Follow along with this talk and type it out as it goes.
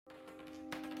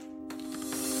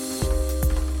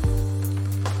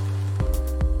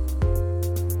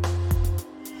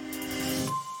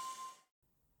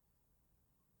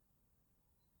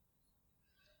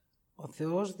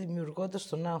Θεός, δημιουργώντας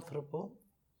τον άνθρωπο,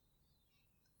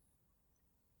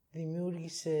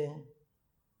 δημιούργησε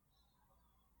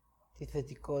τη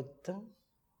θετικότητα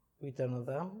που ήταν ο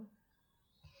Αδάμ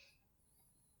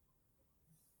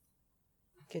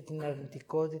και την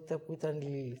αρνητικότητα που ήταν η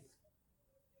Λίλιθ.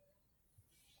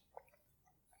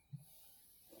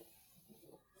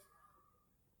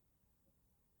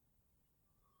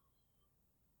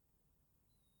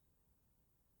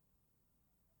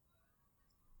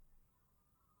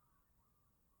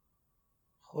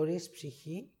 Χωρίς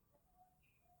ψυχή,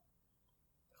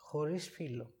 χωρίς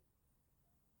φύλλο.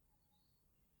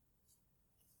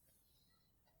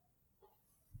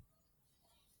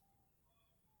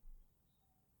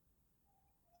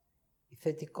 Η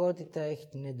θετικότητα έχει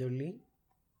την εντολή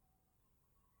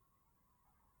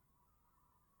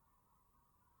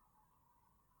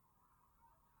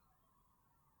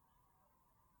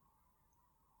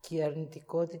και η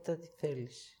αρνητικότητα τη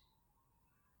θέληση.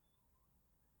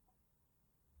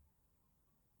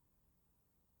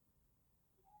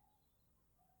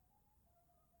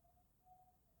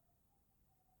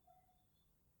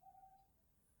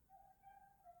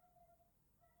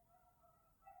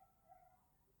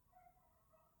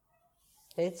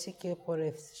 Έτσι και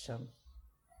πορεύθησαν.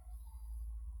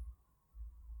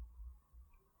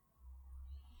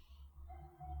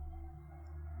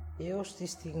 Έως τη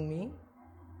στιγμή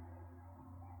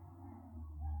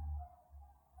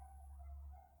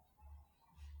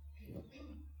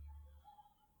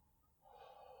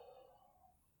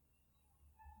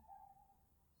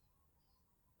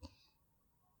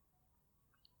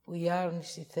που η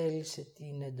άρνηση θέλησε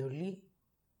την εντολή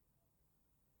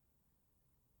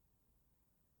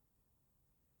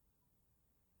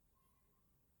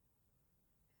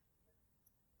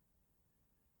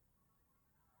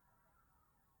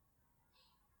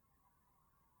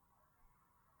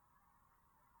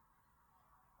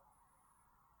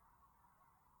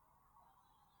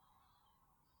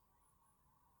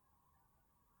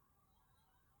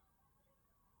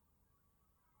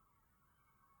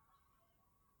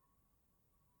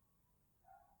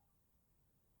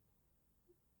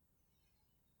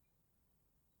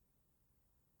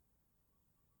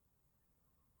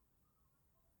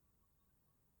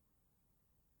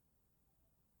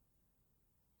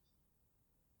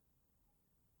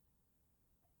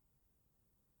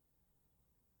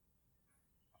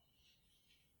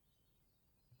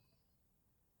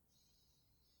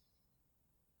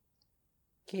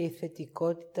και η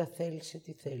θετικότητα θέλησε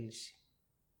τη θέληση.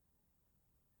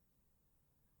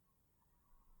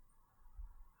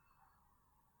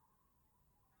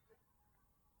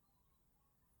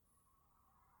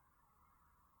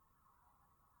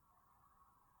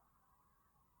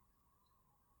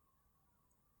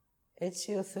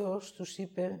 Έτσι ο Θεός τους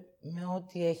είπε, με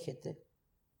ό,τι έχετε,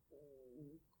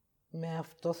 με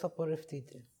αυτό θα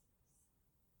πορευτείτε.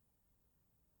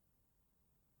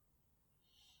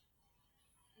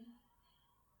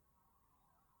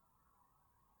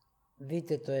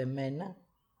 Δείτε το εμένα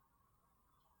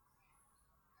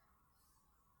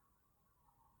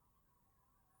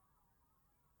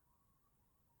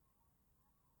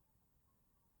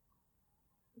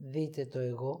δείτε το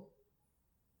εγώ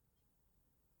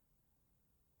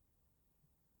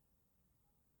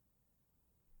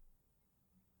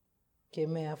και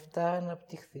με αυτά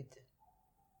αναπτυχθείτε.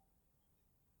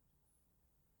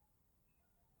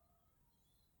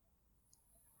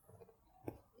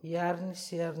 Η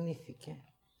άρνηση αρνήθηκε,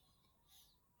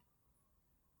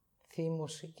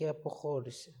 θύμωσε και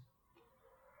αποχώρησε.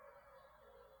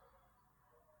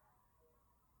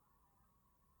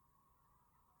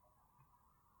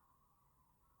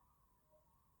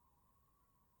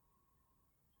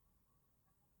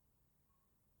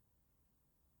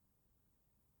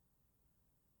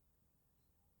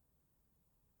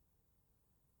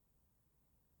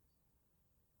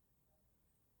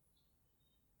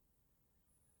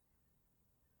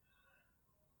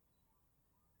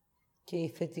 Και η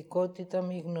θετικότητα,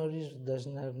 μη γνωρίζοντας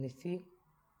να αρνηθεί,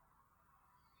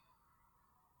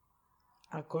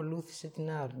 ακολούθησε την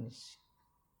άρνηση.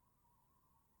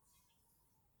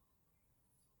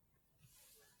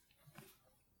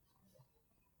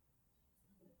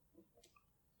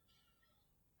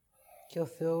 Και ο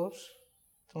Θεός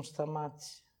τον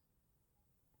σταμάτησε.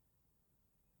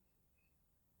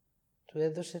 Του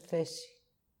έδωσε θέση.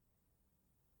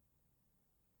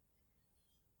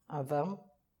 Αδάμ,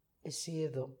 εσύ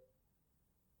εδώ.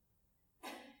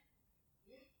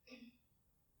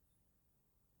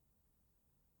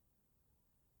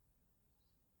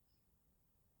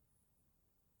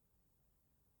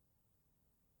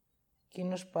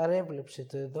 Εκείνος παρέβλεψε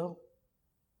το εδώ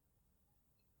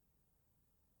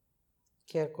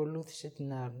και ακολούθησε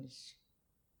την άρνηση.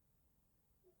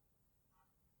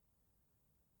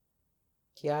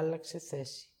 Και άλλαξε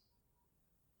θέση.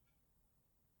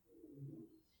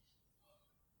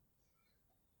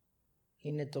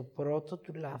 Είναι το πρώτο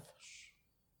του λάθος.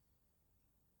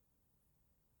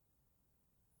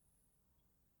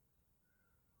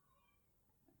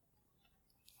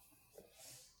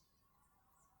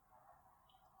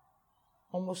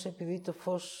 Όμως επειδή το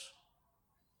φως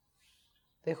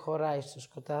δεν χωράει στο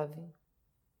σκοτάδι,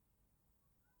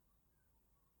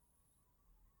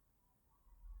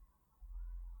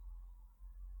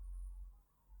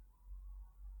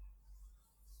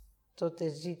 τότε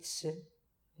ζήτησε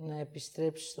να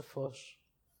επιστρέψει στο φως.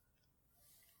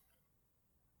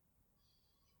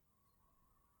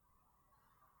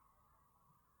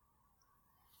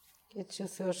 Και έτσι ο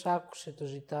Θεός άκουσε το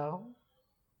ζητάω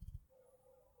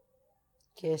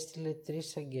και έστειλε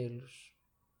 3 αγγέλους.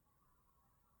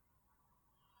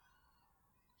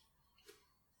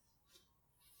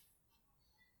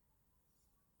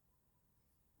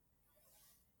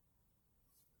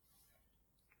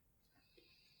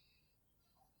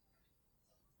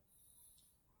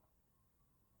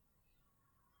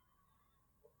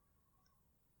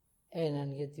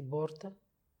 Έναν για την πόρτα,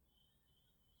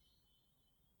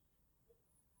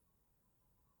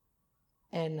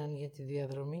 έναν για τη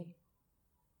διαδρομή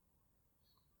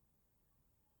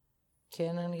και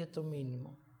έναν για το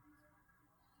μήνυμα.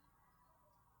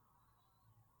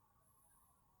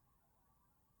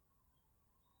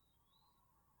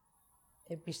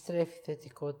 Επιστρέφει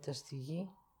θετικότητα στη γη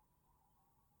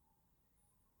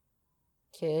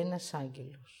και ένας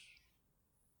άγγελος.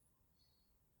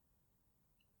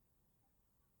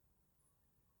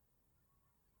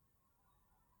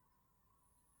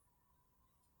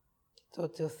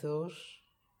 Τότε ο Θεός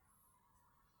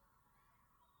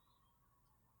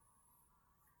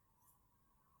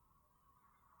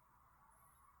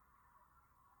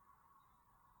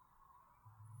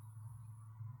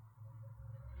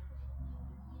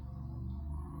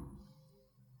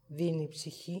δίνει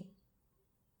ψυχή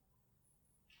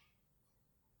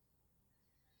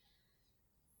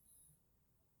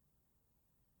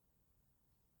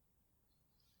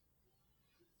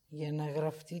για να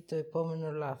γραφτεί το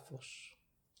επόμενο λάθος.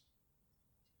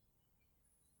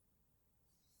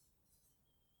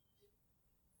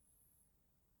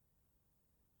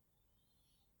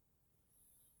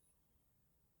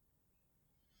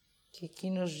 Και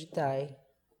εκείνος ζητάει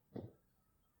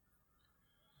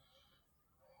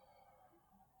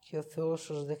και ο Θεός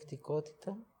ως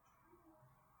δεκτικότητα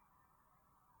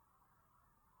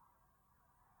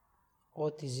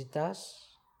ό,τι ζητάς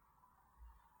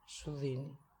σου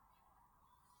δίνει.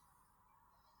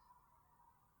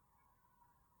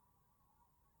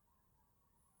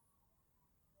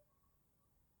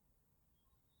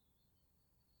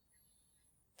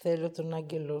 Θέλω τον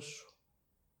άγγελό σου.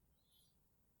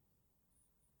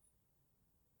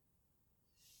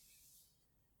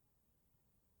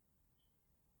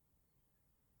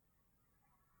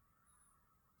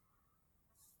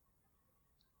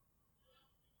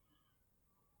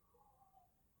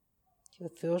 Και ο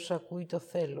Θεός ακούει το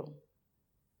θέλω.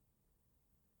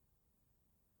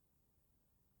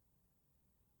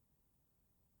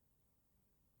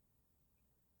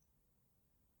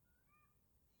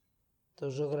 Το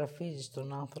ζωγραφίζει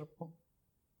στον άνθρωπο.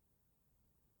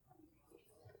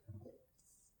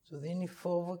 Του δίνει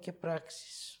φόβο και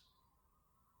πράξεις.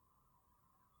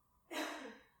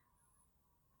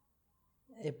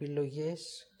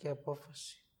 Επιλογές και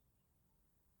απόφαση.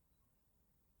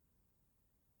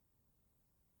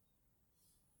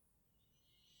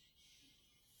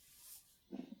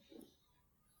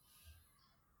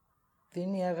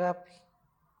 Δίνει αγάπη.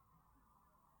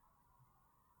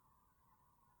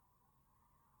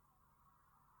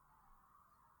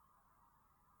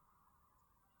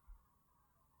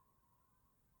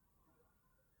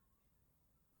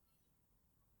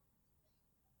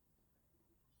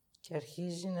 Και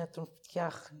αρχίζει να τον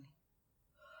φτιάχνει.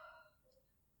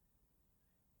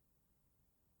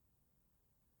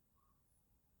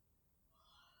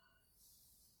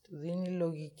 Του δίνει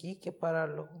λογική και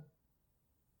παράλογο.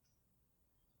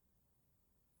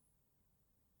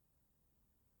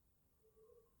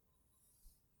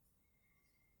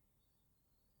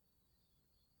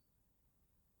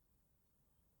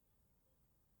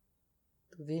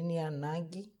 Του δίνει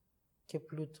ανάγκη και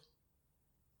πλούτο.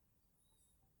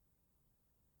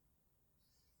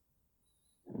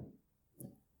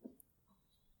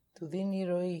 Του δίνει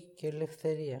ροή και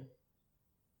ελευθερία.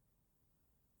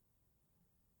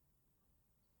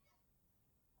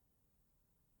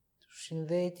 Του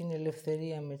συνδέει την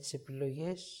ελευθερία με τις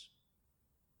επιλογές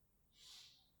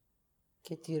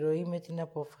και τη ροή με την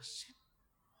απόφαση.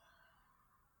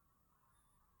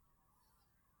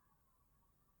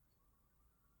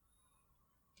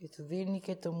 Και του δίνει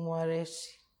και το μου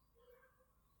αρέσει.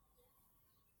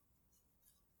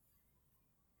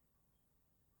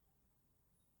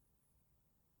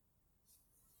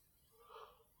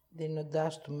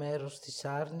 Δίνοντάς του μέρος της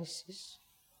άρνησης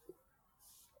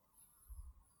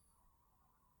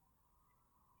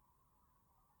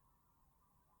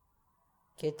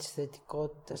και της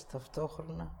θετικότητας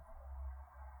ταυτόχρονα,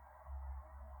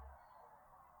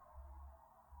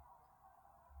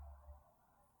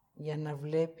 για να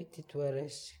βλέπει τι του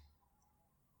αρέσει.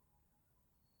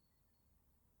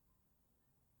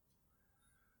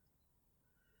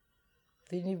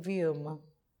 Δίνει βίωμα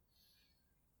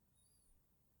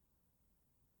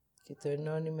και το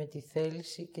ενώνει με τη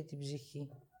θέληση και την ψυχή.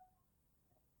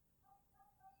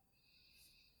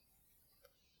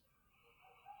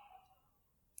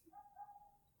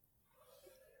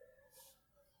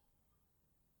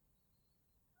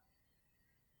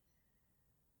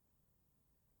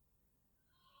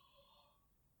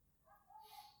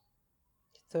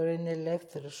 Και τώρα είναι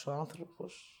ελεύθερος ο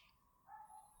άνθρωπος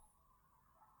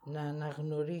να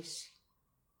αναγνωρίσει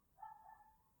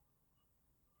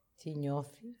τι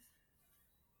νιώθει,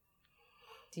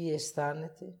 τι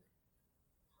αισθάνεται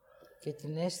και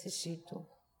την αίσθησή του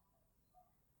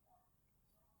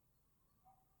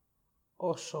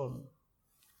όσον.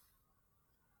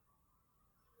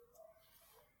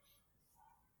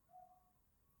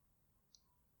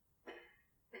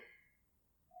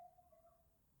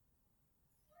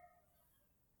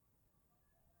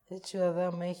 Έτσι ο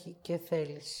Αδάμ έχει και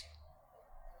θέληση.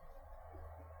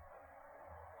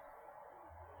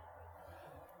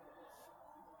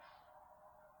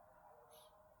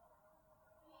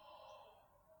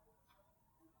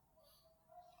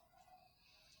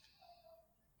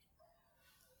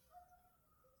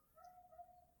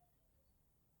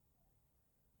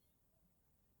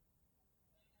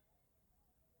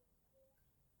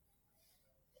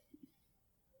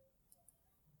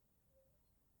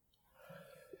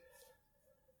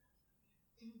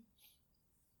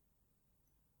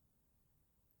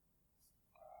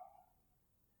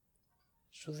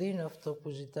 Σου δίνω αυτό που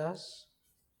ζητάς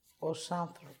ως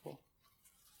άνθρωπο.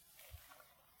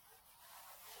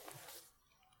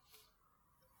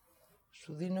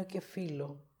 Σου δίνω και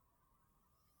φίλο.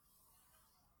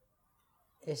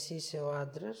 Εσύ είσαι ο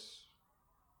άντρας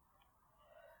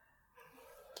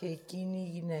και εκείνη η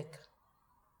γυναίκα.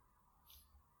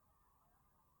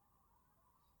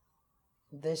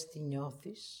 Δες τι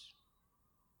νιώθεις,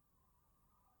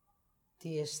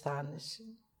 τι αισθάνεσαι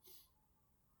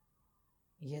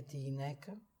για τη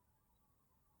γυναίκα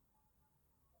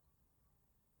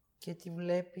και τι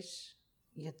βλέπεις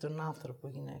για τον άνθρωπο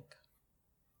γυναίκα.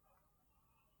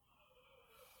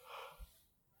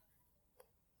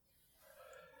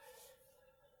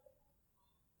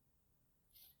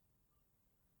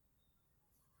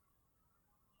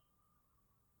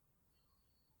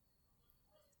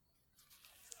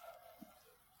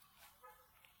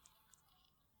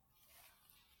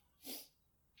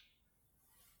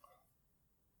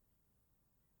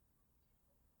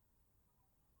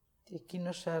 Και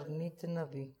εκείνος αρνείται να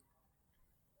δει.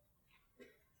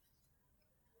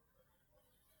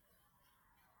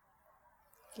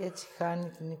 Και έτσι χάνει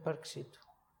την ύπαρξή του.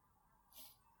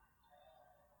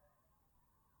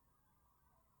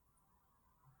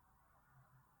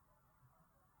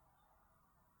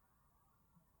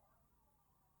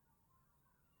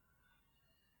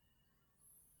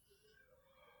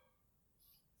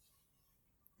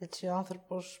 Έτσι ο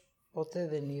άνθρωπος ποτέ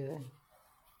δεν είδε.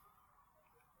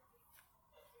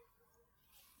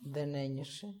 Δεν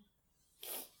ένιωσε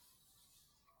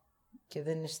και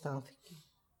δεν αισθάνθηκε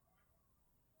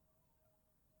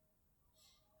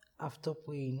αυτό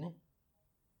που είναι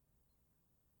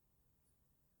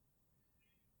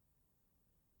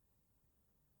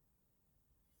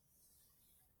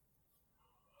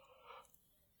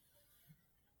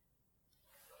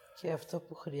και αυτό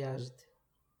που χρειάζεται.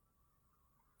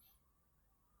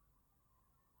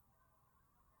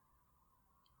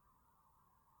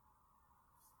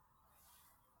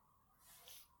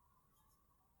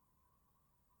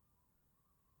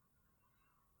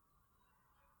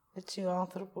 Έτσι ο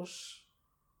άνθρωπος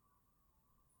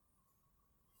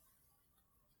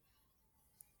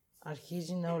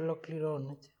αρχίζει να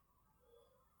ολοκληρώνεται.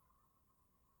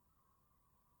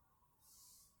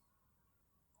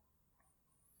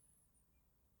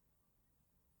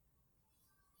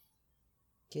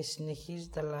 Και συνεχίζει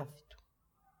τα λάθη του.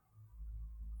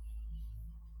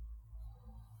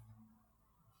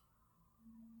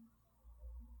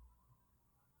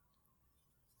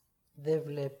 Δεν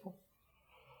βλέπω.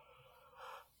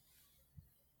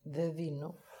 Δεν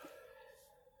δίνω.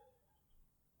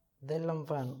 Δεν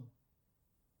λαμβάνω.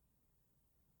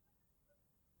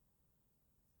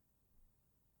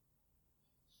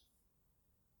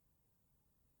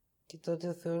 Και τότε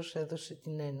ο Θεός έδωσε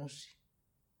την ένωση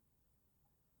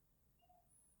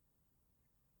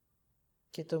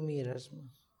και το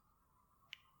μοίρασμα.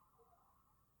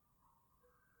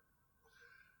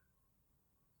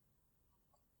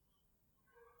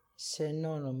 Σε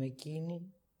ενώνω με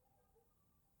εκείνη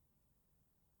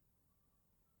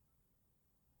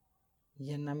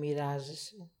για να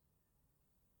μοιράζεσαι,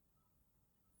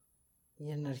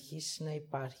 για να αρχίσεις να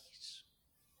υπάρχεις.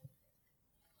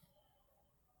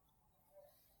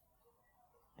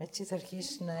 Έτσι θα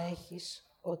αρχίσεις να έχεις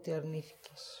ό,τι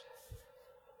αρνήθηκες.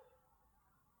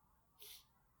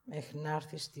 Μέχρι να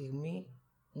έρθει η στιγμή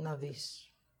να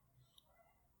δεις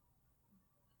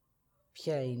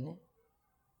ποια είναι,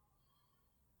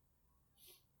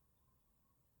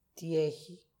 τι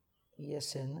έχει για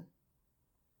σένα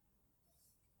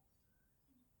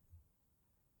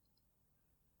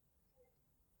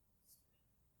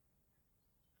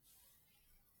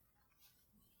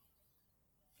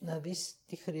να δεις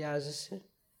τι χρειάζεσαι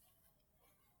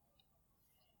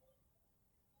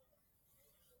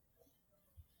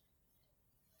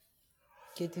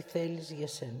και τι θέλεις για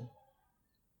σένα.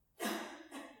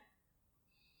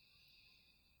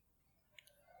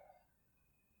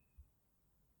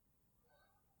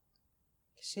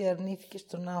 Εσύ αρνήθηκες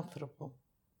τον άνθρωπο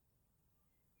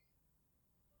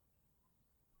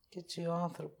και έτσι ο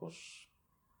άνθρωπος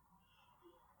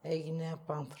έγινε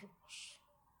απάνθρωπος.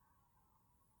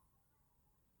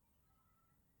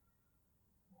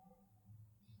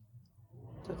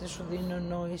 Τότε σου δίνω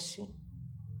νόηση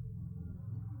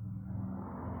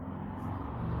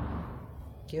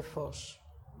και φως.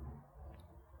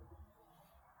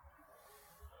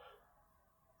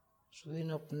 Σου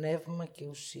δίνω πνεύμα και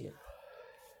ουσία.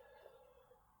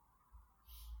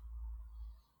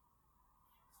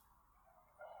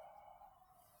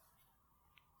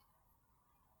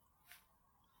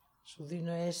 Σου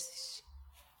δίνω αίσθηση.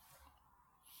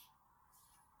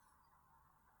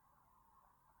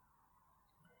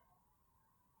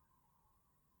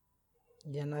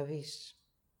 Για να δεις.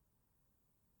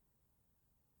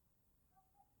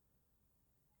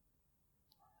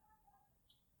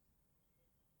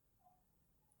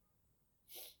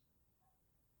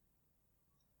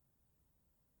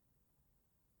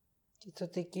 Και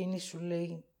τότε εκείνη σου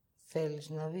λέει, θέλεις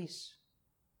να δεις.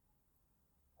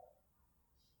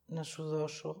 Να σου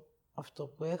δώσω αυτό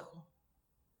που έχω.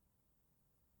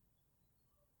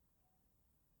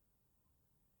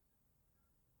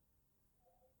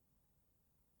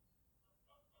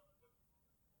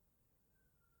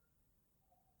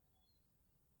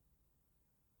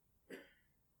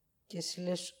 Και εσύ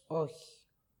λες όχι.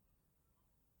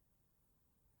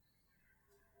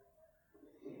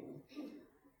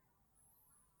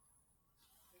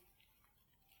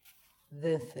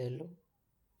 Δεν θέλω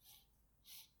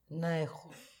να έχω.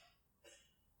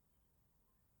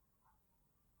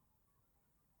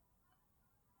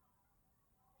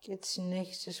 Και έτσι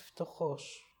συνέχισες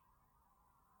φτωχός,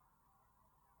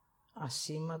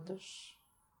 ασήμαντος,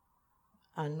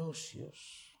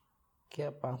 ανούσιος και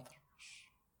απάνθρωπος.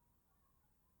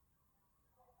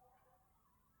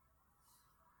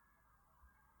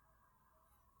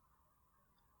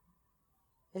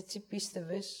 Έτσι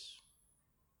πίστευες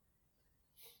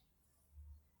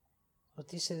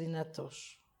ότι είσαι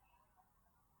δυνατός.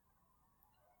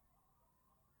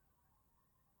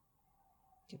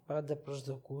 Και πάντα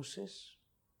προσδοκούσες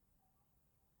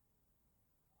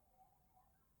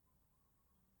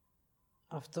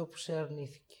αυτό που σε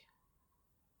αρνήθηκε.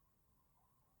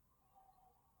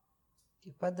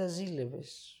 Και πάντα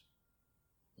ζήλευες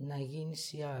να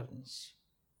γίνεις η άρνηση.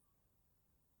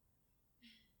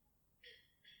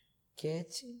 Και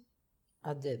έτσι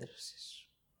αντέδρασες.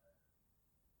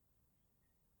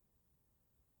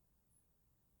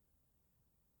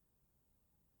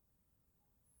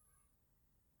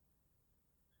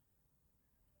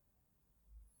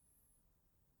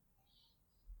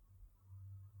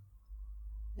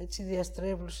 Έτσι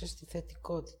διαστρέβλωσες τη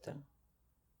θετικότητα.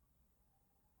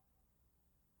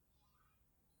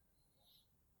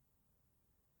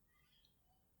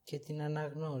 Και την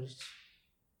αναγνώριση.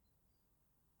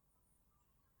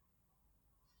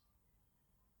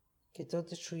 Και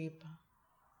τότε σου είπα,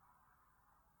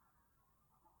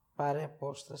 πάρε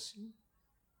απόσταση,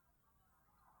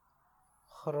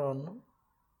 χρόνο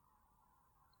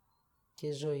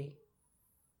και ζωή.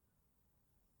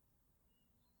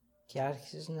 Και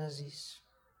άρχισες να ζεις.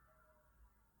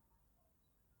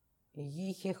 Η γη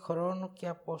είχε χρόνο και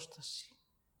απόσταση.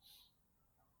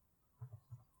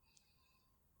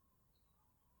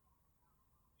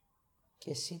 Και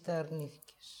εσύ τα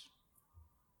αρνήθηκες.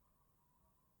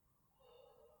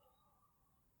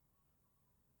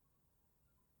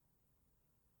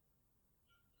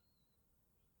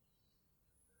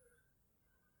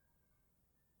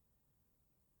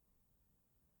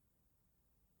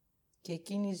 Και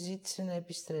εκείνη ζήτησε να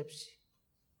επιστρέψει.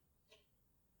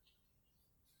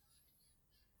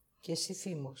 Και εσύ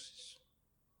θύμωσες.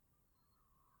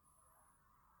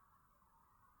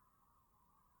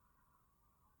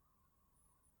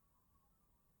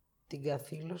 Την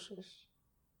καθήλωσες,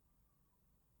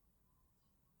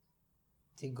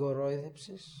 την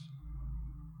κορόιδεψες,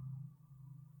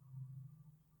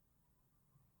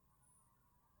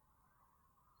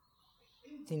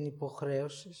 την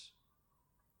υποχρέωσες,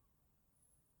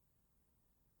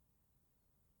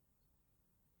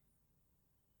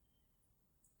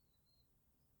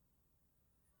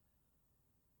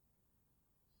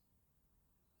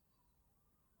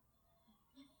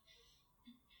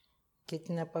 και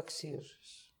την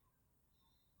απαξίωσες.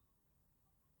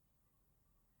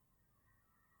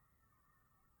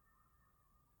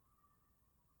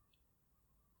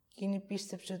 Εκείνη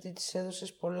πίστεψε ότι της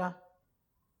έδωσες πολλά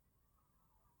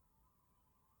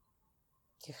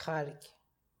και χάρηκε.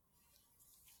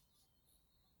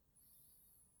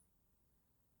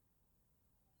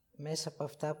 Μέσα από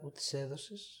αυτά που της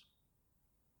έδωσες,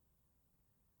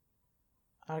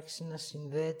 άρχισε να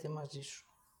συνδέεται μαζί σου.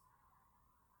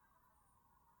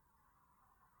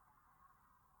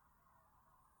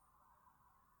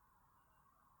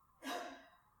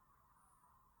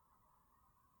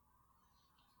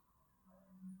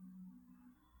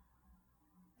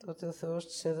 Τότε ο Θεός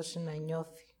της έδωσε να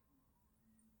νιώθει,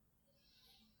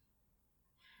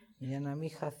 για να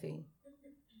μην χαθεί,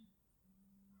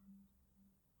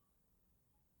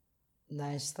 να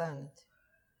αισθάνεται,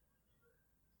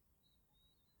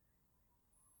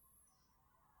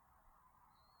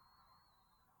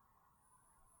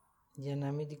 για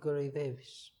να μην την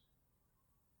κοροϊδεύεις.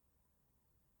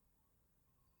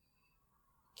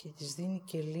 Και της δίνει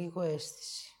και λίγο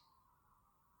αίσθηση,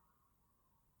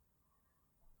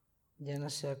 για να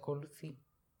σε ακολουθεί.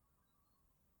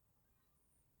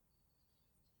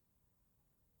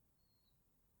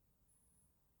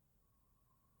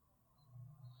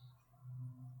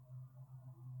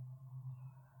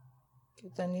 Και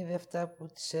όταν είδε αυτά που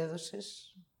της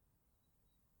έδωσες,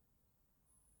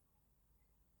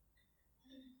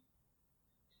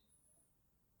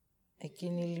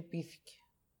 εκείνη λυπήθηκε.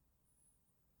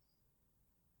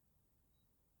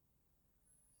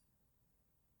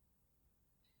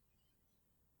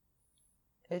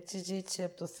 Έτσι ζήτησε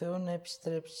από το Θεό να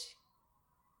επιστρέψει.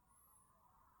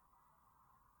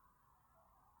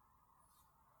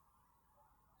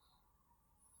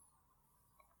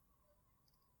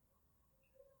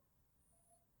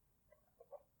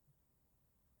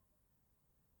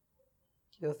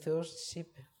 Και ο Θεός της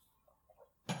είπε: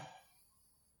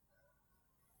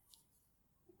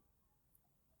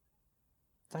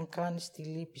 όταν κάνεις τη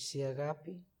λύπηση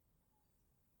αγάπη,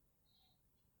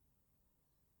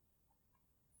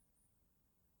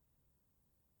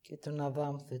 και τον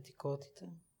Αδάμ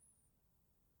θετικότητα,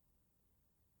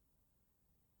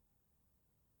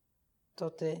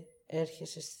 τότε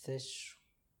έρχεσαι στη θέση σου.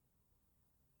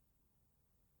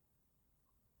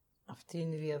 Αυτή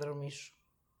είναι η διαδρομή σου.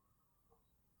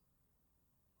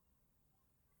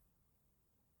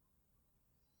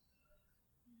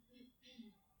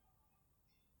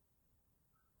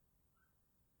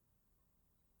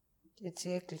 Και έτσι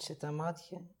έκλεισε τα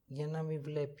μάτια για να μην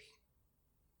βλέπει.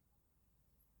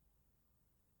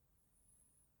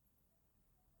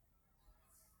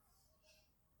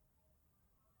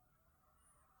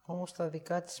 Όμως τα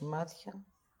δικά της μάτια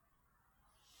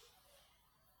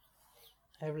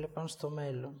έβλεπαν στο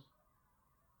μέλλον.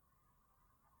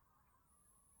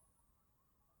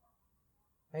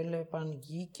 Έβλεπαν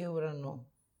γη και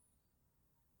ουρανό.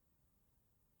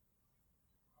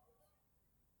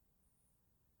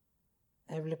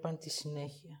 Έβλεπαν τη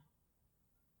συνέχεια.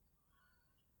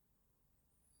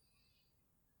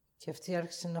 Και αυτή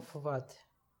άρχισε να φοβάται.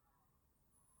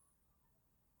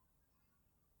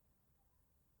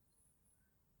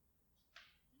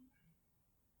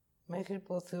 Μέχρι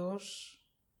που ο Θεός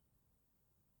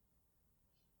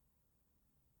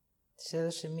της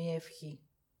έδωσε μία ευχή.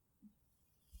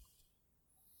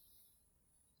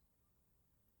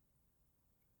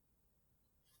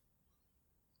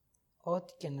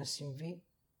 Ό,τι και να συμβεί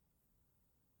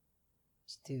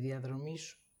στη διαδρομή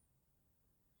σου,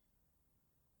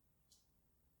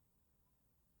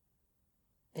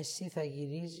 εσύ θα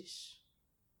γυρίζεις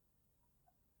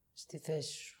στη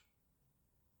θέση σου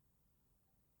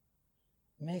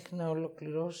μέχρι να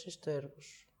ολοκληρώσεις το έργο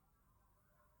σου.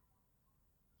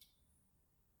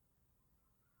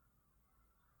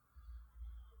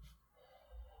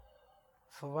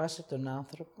 Φοβάσαι τον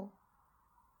άνθρωπο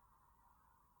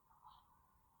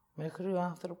μέχρι ο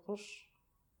άνθρωπος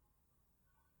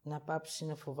να πάψει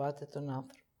να φοβάται τον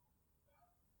άνθρωπο.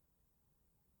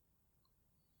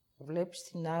 Βλέπεις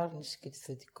την άρνηση και τη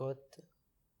θετικότητα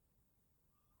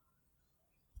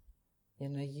για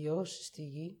να γιώσεις στη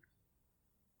γη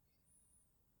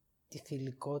τη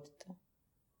θηλυκότητα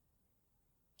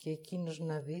και εκείνος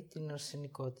να δει την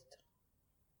αρσενικότητα.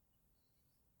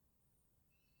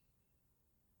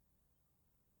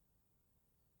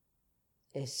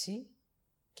 Εσύ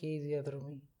και η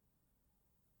διαδρομή.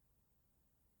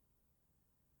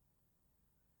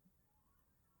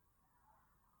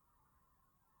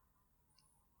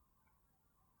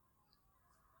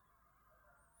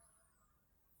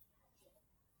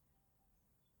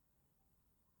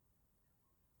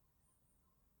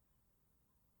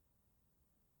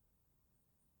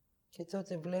 Και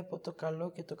τότε βλέπω το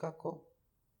καλό και το κακό.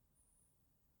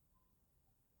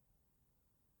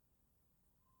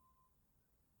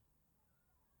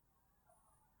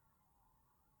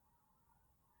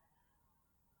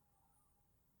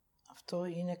 Αυτό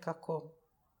είναι κακό.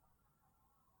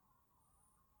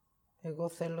 Εγώ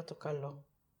θέλω το καλό.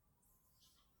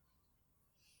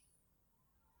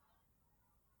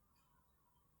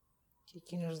 Και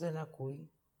εκείνος δεν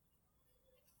ακούει.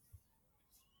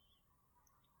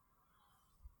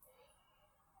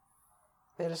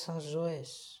 Πέρασαν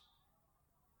ζωές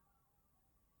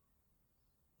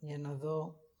για να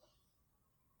δω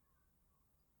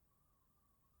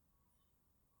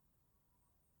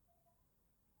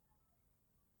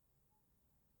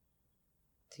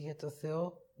ότι για το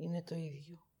Θεό είναι το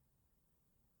ίδιο.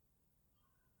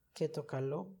 Και το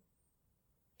καλό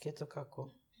και το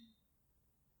κακό.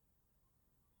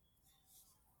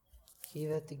 Και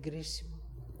είδα την κρίση μου.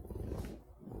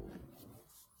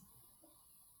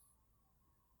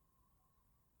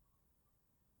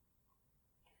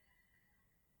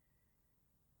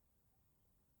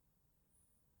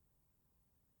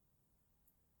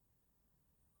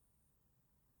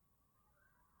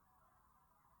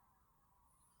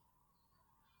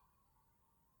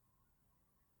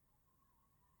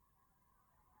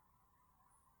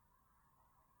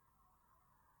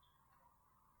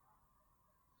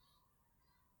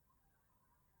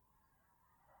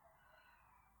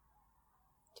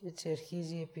 Και έτσι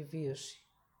αρχίζει η επιβίωση.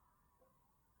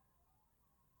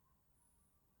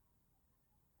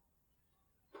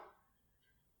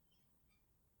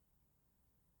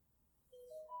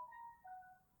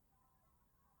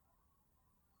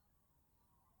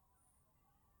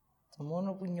 Το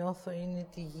μόνο που νιώθω είναι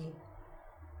τη γη,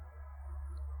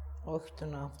 όχι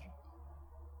τον άνθρωπο.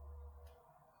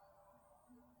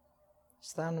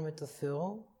 Αισθάνομαι το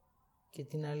Θεό και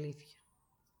την αλήθεια.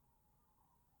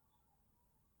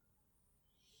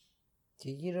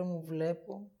 Και γύρω μου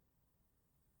βλέπω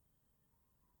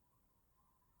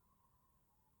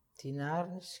την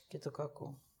άρνηση και το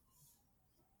κακό.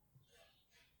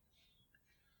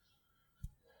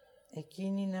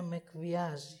 Εκείνη να με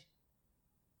εκβιάζει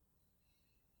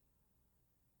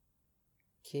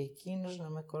και εκείνος να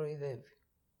με κοροϊδεύει.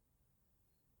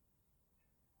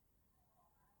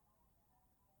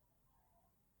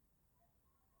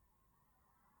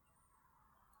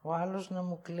 Ο άλλος να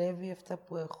μου κλέβει αυτά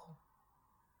που έχω.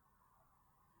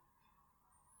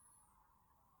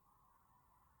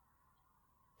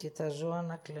 Και τα ζώα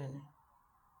να κλαίνε.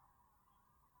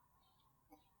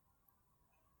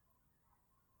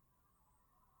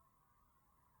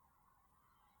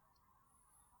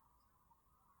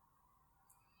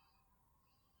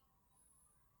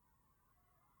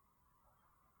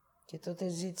 Και τότε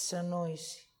ζήτησα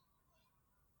νόηση.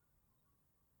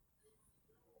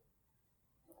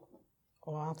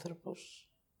 Ο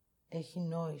άνθρωπος έχει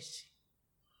νόηση.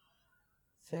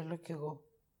 Θέλω κι εγώ.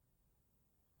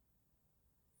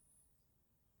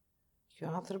 Και ο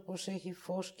άνθρωπος έχει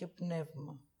φως και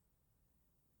πνεύμα.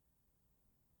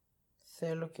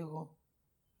 Θέλω κι εγώ.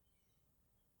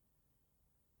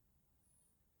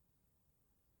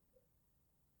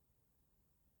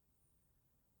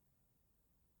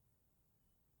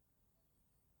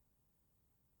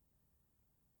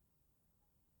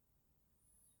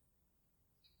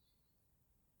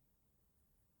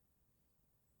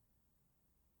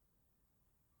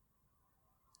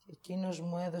 Και εκείνος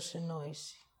μου έδωσε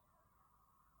νόηση.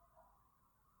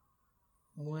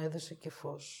 Μου έδωσε και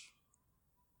φως.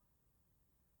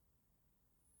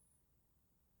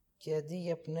 και αντί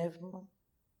για πνεύμα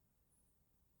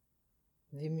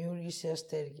δημιούργησε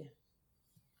αστέρια.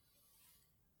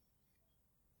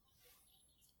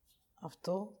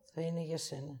 Αυτό θα είναι για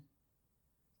σένα.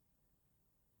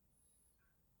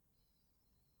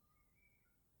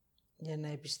 Για να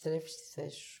επιστρέψεις στη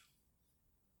θέση σου.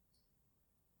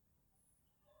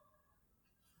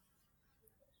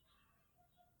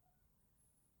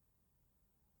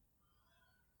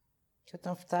 Και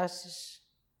όταν φτάσεις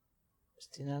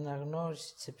στην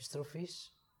αναγνώριση της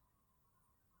επιστροφής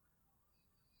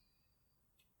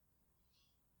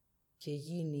και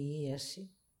γίνει η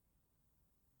ίαση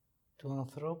του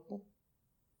ανθρώπου,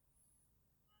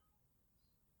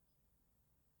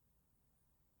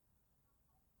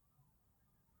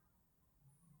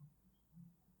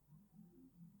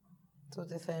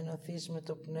 τότε θα ενωθείς με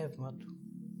το πνεύμα του.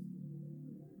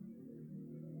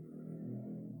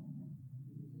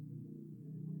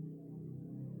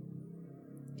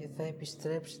 Και θα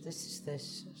επιστρέψετε στις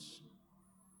θέσεις σας.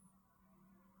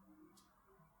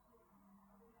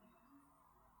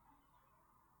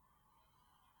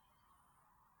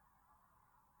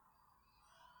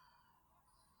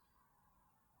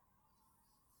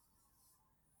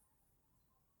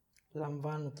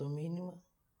 Λαμβάνω το μήνυμα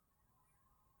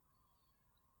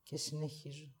και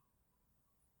συνεχίζω.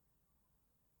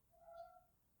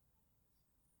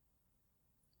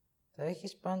 Θα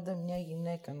έχεις πάντα μια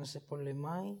γυναίκα να σε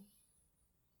πολεμάει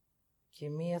και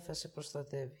μία θα σε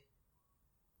προστατεύει.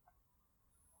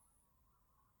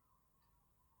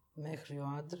 Μέχρι ο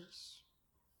άντρας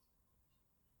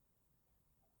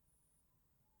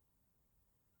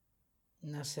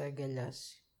να σε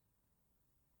αγκαλιάσει,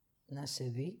 να σε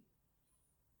δει,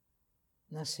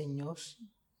 να σε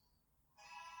νιώσει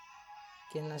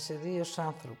και να σε δει ως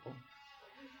άνθρωπο.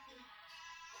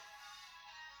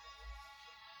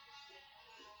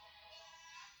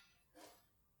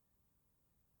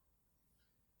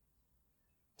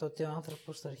 Τότε ο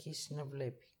άνθρωπος θα αρχίσει να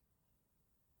βλέπει.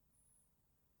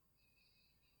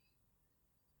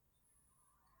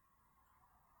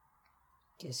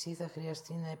 Και εσύ θα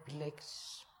χρειαστεί να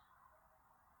επιλέξεις.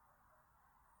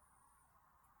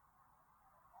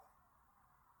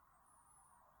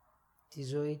 Τη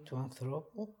ζωή του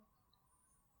ανθρώπου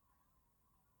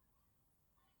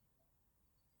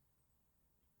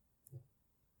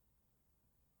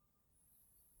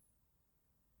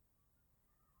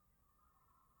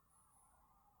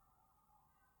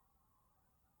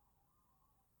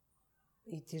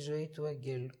ή τη ζωή του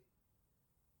αγγέλου.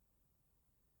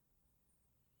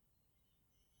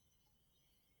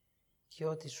 Και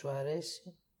ό,τι σου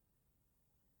αρέσει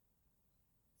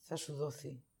θα σου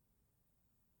δοθεί.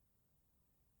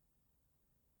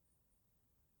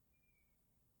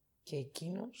 Και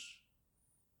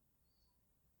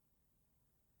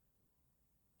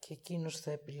εκείνος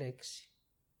θα επιλέξει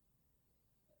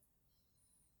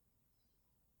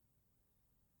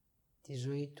τη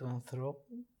ζωή του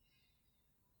ανθρώπου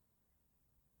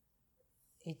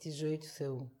ή τη ζωή του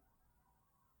Θεού.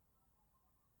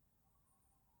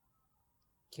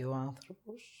 Και ο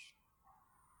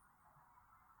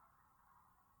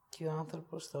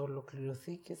άνθρωπος θα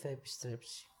ολοκληρωθεί και θα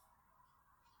επιστρέψει.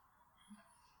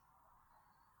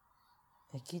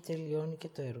 Εκεί τελειώνει και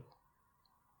το έργο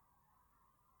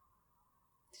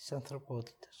της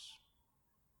ανθρωπότητας.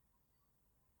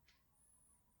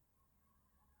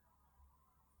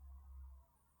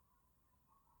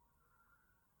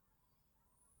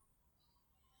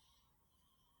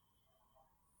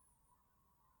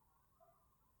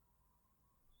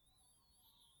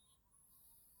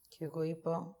 Και εγώ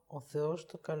είπα, ο Θεός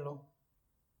το καλό.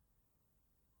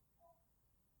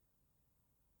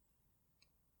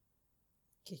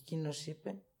 Και εκείνος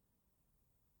είπε,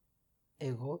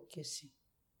 εγώ και εσύ.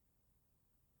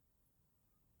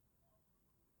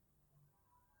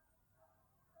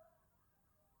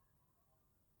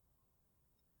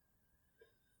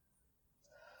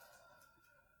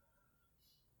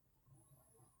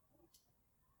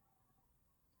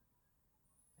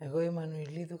 Εγώ η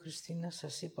Μανουηλίδου Χριστίνα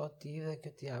σας είπα ότι είδα και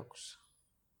ότι άκουσα.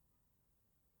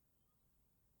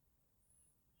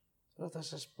 Τώρα θα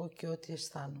σας πω και ό,τι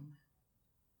αισθάνομαι.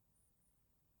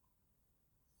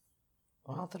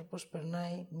 Ο άνθρωπος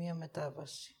περνάει μία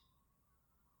μετάβαση.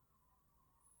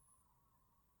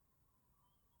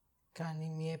 Κάνει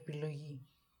μία επιλογή.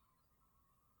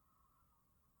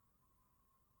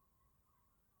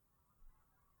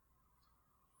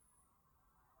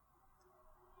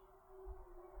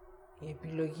 Η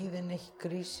επιλογή δεν έχει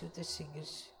κρίση ούτε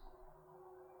σύγκριση.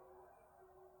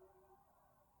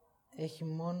 Έχει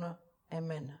μόνο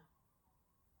εμένα.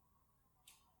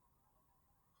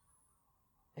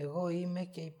 Εγώ είμαι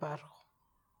και υπάρχω.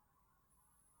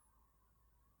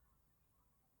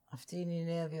 Αυτή είναι η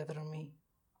νέα διαδρομή.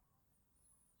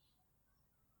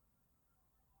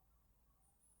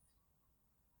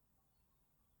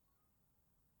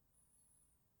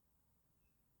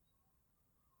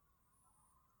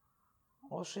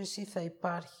 Όσο εσύ θα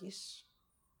υπάρχεις,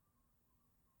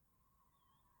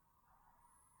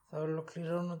 θα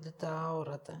ολοκληρώνονται τα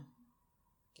αόρατα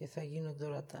και θα γίνονται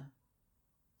ορατά.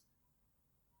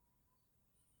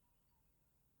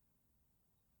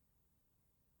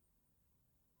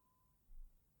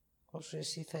 Όσο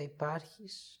εσύ θα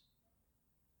υπάρχεις,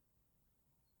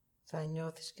 θα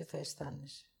νιώθεις και θα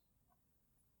αισθάνεσαι.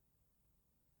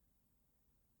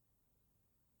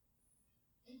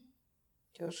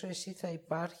 Και όσο εσύ θα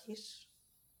υπάρχεις,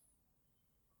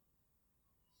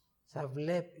 θα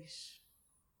βλέπεις,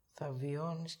 θα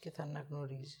βιώνεις και θα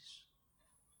αναγνωρίζεις.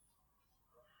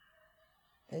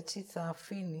 Έτσι θα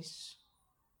αφήνεις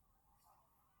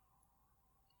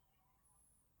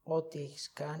ό,τι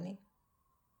έχεις κάνει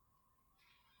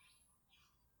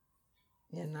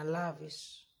για να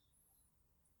λάβεις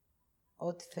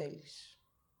ό,τι θέλεις.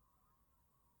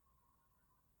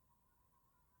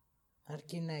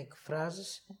 Αρκεί να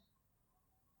εκφράζεσαι,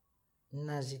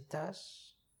 να ζητάς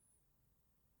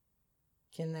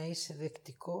και να είσαι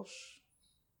δεκτικός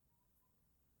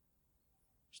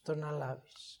στο να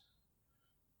λάβεις.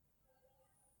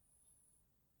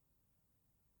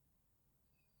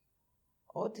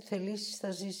 Ό,τι θελήσεις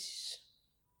θα ζήσεις.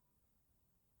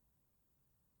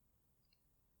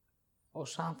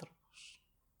 Ως άνθρωπος.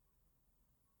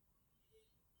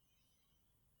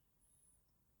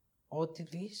 Ό,τι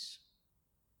δεις,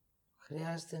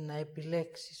 χρειάζεται να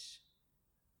επιλέξεις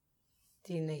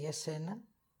τι είναι για σένα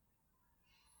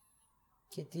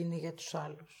και τι είναι για τους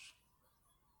άλλους.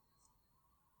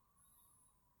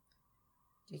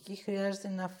 Και εκεί χρειάζεται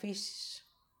να αφήσεις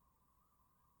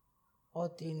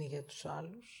ό,τι είναι για τους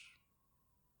άλλους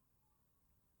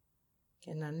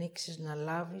και να ανοίξεις να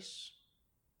λάβεις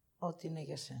ό,τι είναι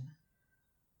για σένα.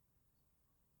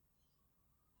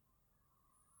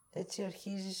 Έτσι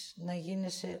αρχίζεις να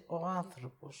γίνεσαι ο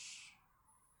άνθρωπος,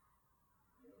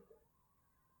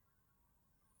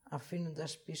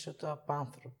 αφήνοντας πίσω το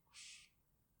απάνθρωπος.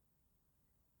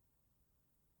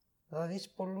 Θα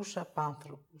δεις πολλούς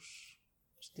απάνθρωπους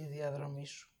στη διαδρομή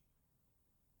σου.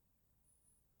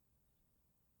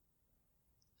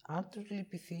 Αν τους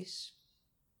λυπηθείς,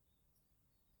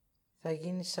 θα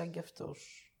γίνεις σαν κι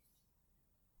αυτός.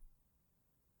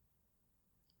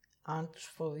 Αν τους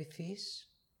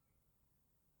φοβηθείς,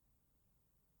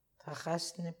 θα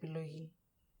χάσεις την επιλογή.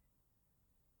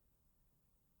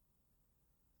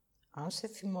 Αν σε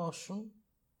θυμώσουν,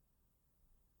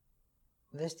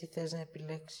 δες τι θες να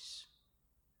επιλέξεις.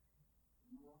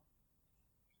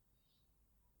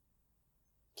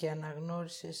 Και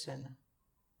αναγνώρισε εσένα.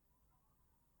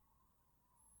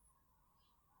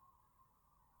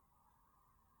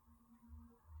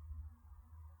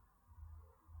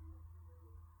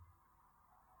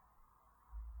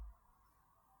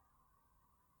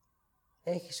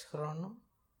 Έχεις χρόνο,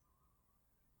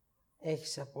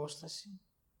 έχεις απόσταση,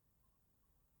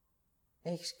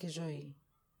 έχεις και ζωή.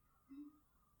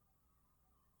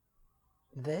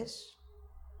 Δες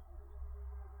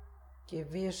και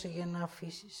βίωσε για να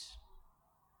αφήσεις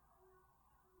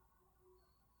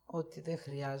ό,τι δεν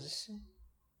χρειάζεσαι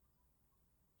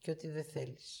και ό,τι δεν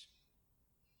θέλεις.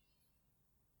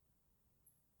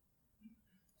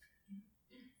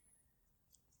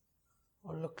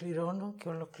 Ολοκληρώνω και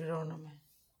ολοκληρώνομαι.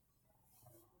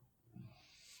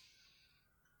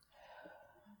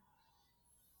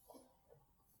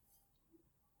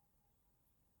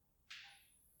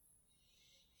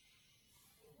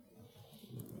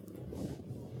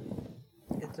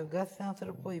 Για τον κάθε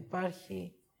άνθρωπο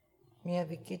υπάρχει μια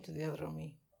δική του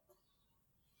διαδρομή.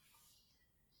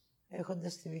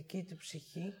 Έχοντας τη δική του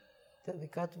ψυχή, τα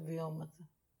δικά του βιώματα.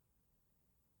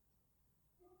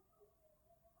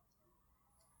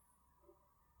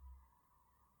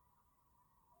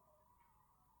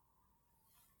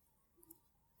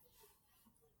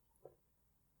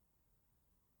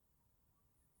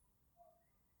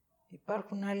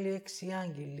 Υπάρχουν άλλοι 6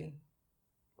 άγγελοι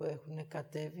που έχουν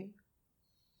κατέβει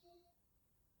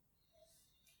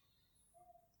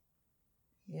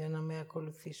για να με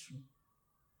ακολουθήσουν.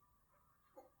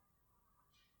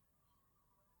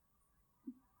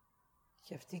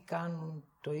 Και αυτοί κάνουν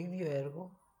το ίδιο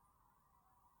έργο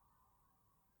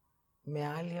με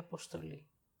άλλη αποστολή.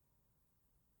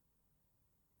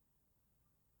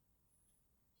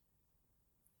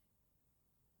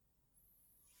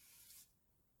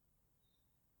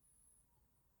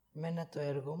 Μένα το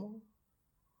έργο μου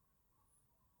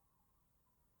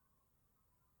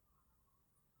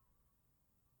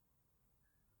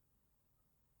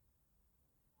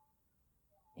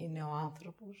είναι ο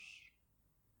άνθρωπος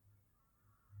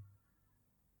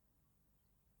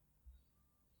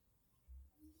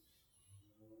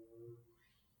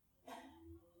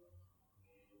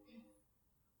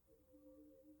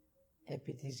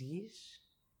επί της γης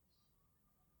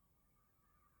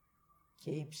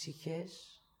και οι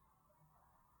ψυχές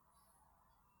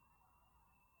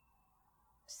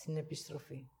στην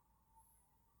επιστροφή.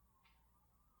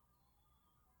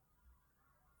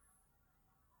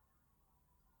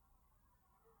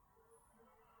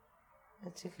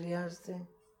 Έτσι χρειάζεται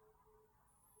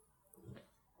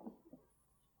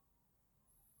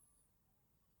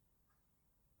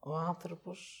ο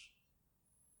άνθρωπος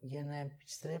για να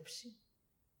επιστρέψει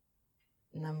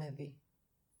να με δει.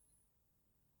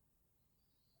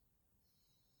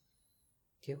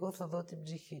 Και εγώ θα δω την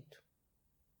ψυχή του.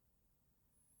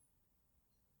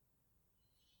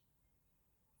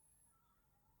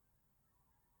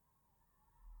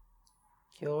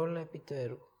 Και όλα επί το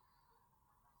έργο.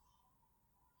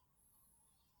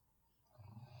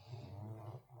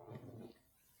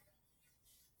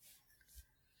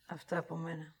 Αυτά από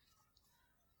μένα.